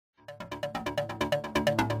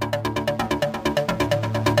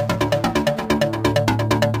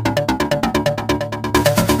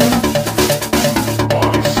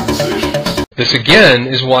this again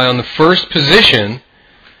is why on the first position,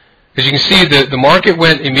 as you can see, the market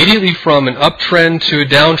went immediately from an uptrend to a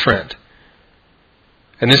downtrend.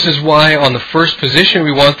 And this is why on the first position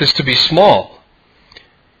we want this to be small.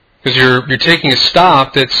 Because you're taking a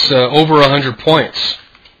stop that's over 100 points.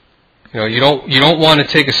 You don't want to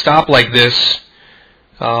take a stop like this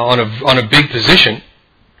on a big position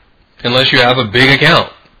unless you have a big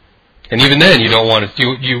account. And even then, you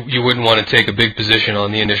wouldn't want to take a big position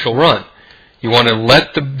on the initial run. You want to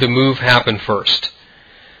let the move happen first.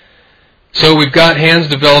 So we've got hands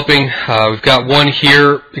developing. We've got one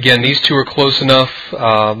here. Again, these two are close enough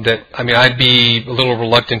that I'd be a little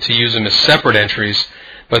reluctant to use them as separate entries,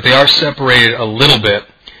 but they are separated a little bit.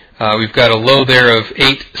 We've got a low there of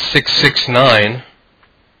 8669,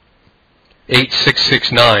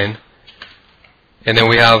 and then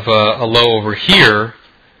we have a low over here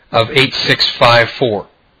of 8654.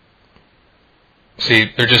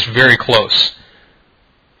 See, they're just very close.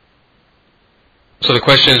 So the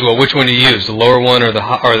question is, well, which one do you use, the lower one or the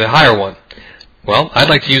higher one? Well, I'd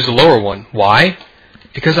like to use the lower one. Why?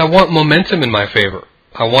 Because I want momentum in my favor.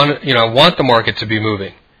 I want the market to be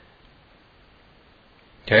moving.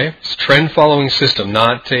 Okay, it's a trend following system,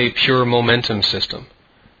 not a pure momentum system.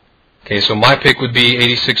 Okay, so my pick would be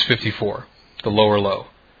 8654, the lower low.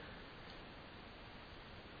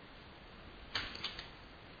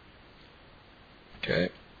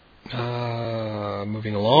 Okay,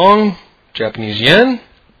 moving along, Japanese yen.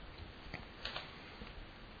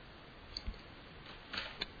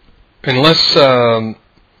 Unless, I'll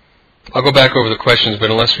go back over the questions,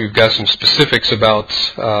 but unless we've got some specifics about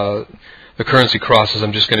the currency crosses,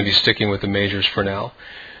 I'm just going to be sticking with the majors for now.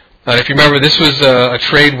 If you remember, this was a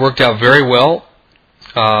trade worked out very well.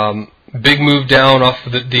 Big move down off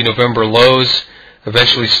of the November lows,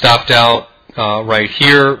 eventually stopped out right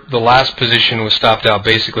here. The last position was stopped out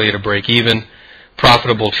basically at a break even.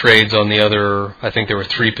 Profitable trades on the other, I think there were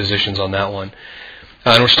 3 positions on that one.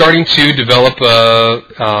 And we're starting to develop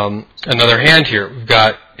another hand here. We've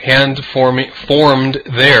got hand formed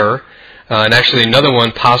there, and actually another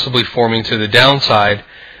one possibly forming to the downside.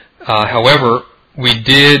 However, we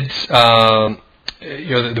did, the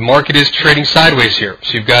market is trading sideways here,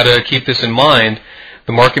 so you've got to keep this in mind.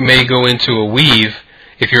 The market may go into a weave.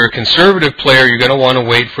 If you're a conservative player, you're going to want to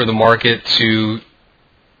wait for the market to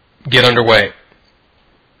get underway.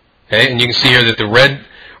 Okay, and you can see here that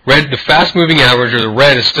the fast-moving average, or the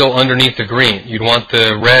red, is still underneath the green. You'd want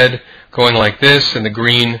the red going like this and the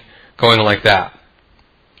green going like that.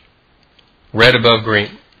 Red above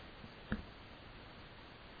green.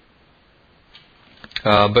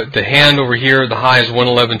 But the hand over here, the high is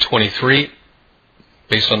 111.23,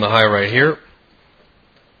 based on the high right here.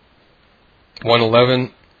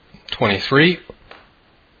 111.23.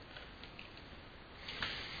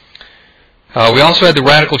 We also had the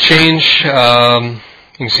radical change. You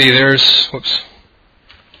can see here's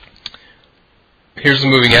the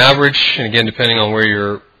moving average, and again, depending on where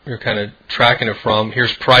you're kind of tracking it from,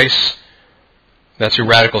 here's price. That's your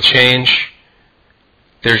radical change.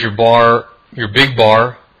 There's your bar, your big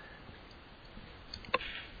bar.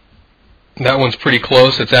 That one's pretty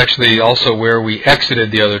close. It's actually also where we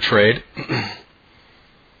exited the other trade.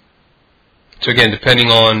 So again,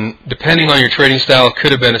 depending on your trading style, it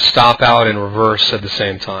could have been a stop out and reverse at the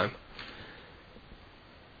same time.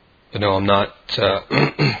 But no, I'm not.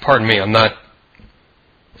 Pardon me, I'm not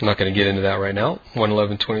going to get into that right now.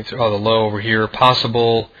 111.23. Oh, the low over here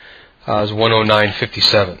possible is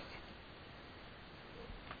 109.57.